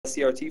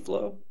CRT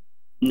flow?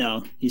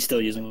 No, he's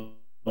still using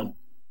one.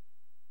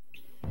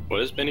 What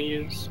does Benny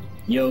use?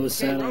 Yo,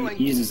 Satellite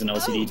uses an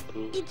LCD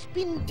It's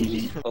been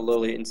TV. A low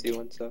latency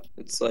one, so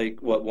it's like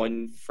what,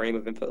 1 frame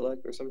of input lag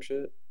or some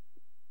shit.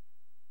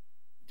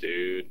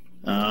 Dude.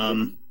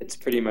 It's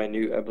pretty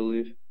minute, I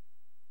believe.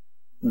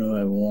 What do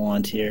I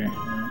want here?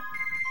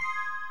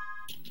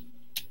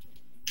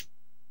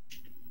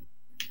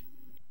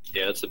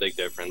 Yeah, it's a big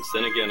difference.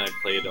 Then again, I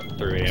played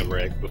through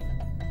Amrec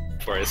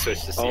before I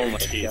switched to Oh my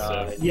CRT,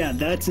 God. so... Yeah,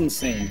 that's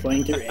insane.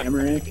 Playing through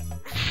Amrec,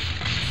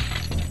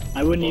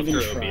 I wouldn't even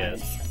through try.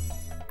 OBS.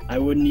 I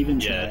wouldn't even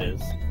try. Yeah, it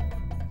is.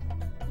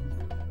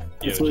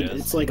 It's, Yo, like, Jess.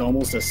 it's like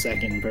almost a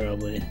second,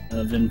 probably,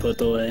 of input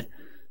delay.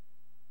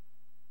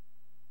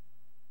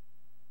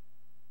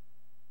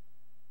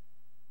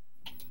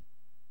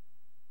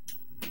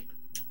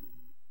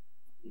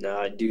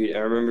 Nah, dude, I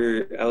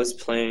remember I was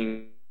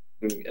playing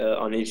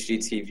on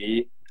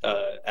HDTV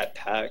at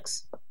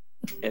PAX,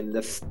 and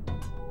the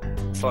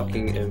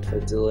fucking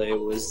input delay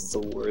was the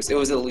worst. It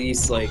was at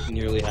least like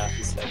nearly half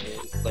a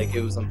second. Like,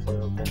 it was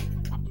unplayable.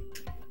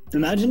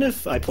 Imagine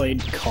if I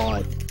played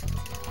COD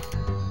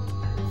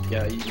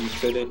Yeah, you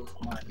couldn't.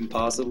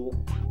 Impossible.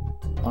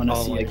 on a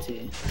Oh, like-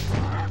 CRT.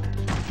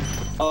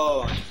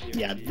 Oh,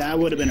 Yeah, that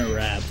would have been a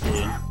wrap,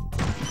 dude.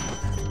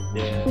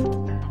 yeah.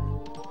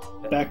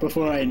 Back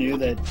before I knew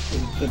that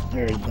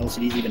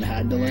LCDs even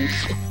had delay.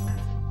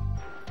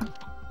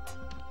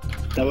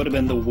 That would have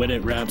been the Win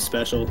It Rap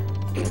special.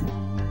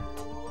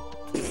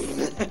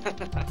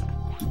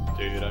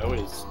 Dude, I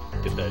always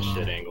get that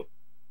shit angled.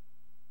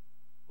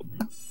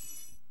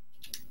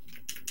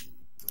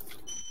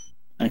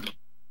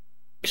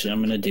 Actually,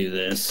 I'm gonna do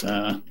this.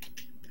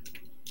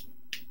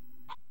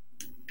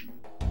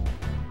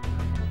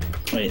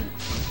 Wait.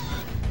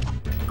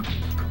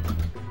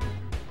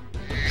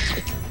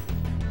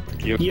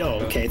 Yo,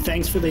 okay,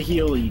 thanks for the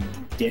heal, you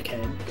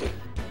dickhead.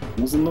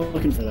 Wasn't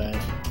looking for that.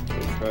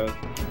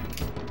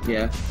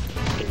 Yeah.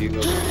 If you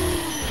go.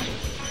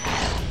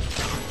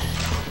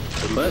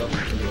 What?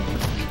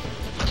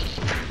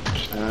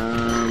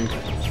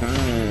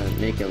 Trying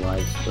to make a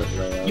live split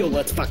layout. Yo,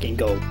 let's fucking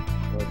go.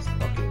 Let's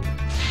fucking.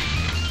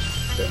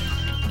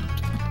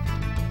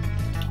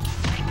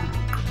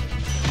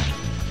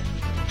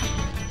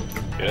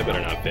 Dude, I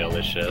better not fail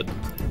this shit.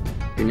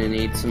 Gonna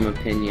need some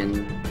opinion.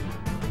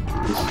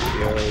 Yo,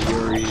 you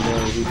already know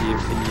who the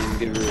opinion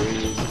giver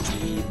is,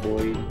 me,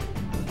 boy.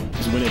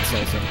 It's Win It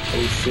salsa.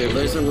 Oh shit.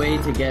 There's a way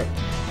to get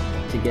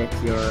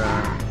your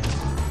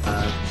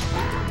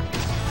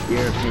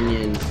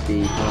opinion to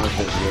be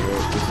positive with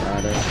it. Just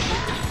add it.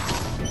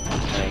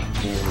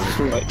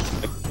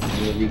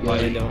 And it'll be Why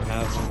you good. don't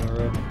have one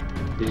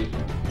already?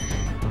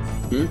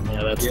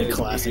 Yeah, that's Yeah, the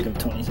classic of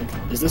 26.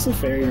 Is this a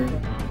fair?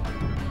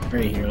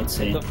 Right here, let's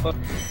see. What the fuck?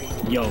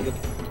 Yo,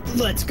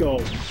 let's go,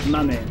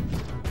 my man.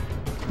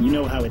 You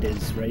know how it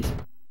is, right?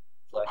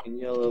 Black and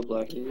yellow,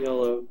 black and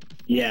yellow.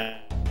 Yeah,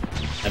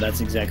 that's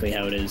exactly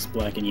how it is.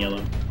 Black and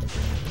yellow.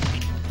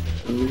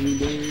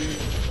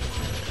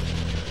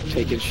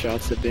 Taking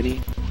shots at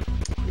Benny.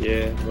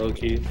 Yeah, low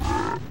key.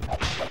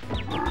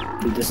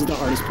 Dude, this is the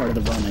hardest part of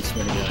the run, I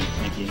swear to God.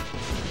 Thank you.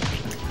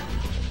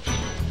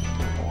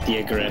 The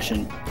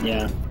aggression.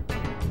 Yeah.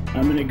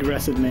 I'm an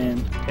aggressive man.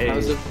 Hey,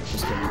 How's it?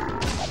 Just kidding.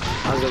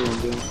 How's everyone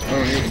doing?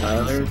 Oh, hey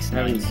Tyler.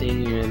 Haven't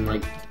seen you in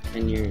like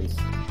 10 years.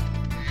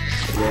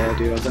 Yeah,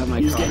 dude, I was at my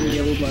He was getting college.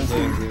 yellowed last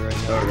time. right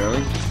now. Oh,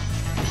 really?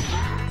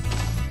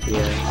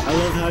 Yeah. I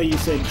love how you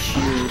said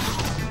cheers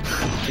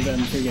to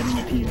them for getting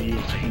a PV.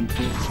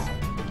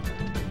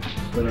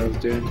 What I was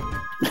doing.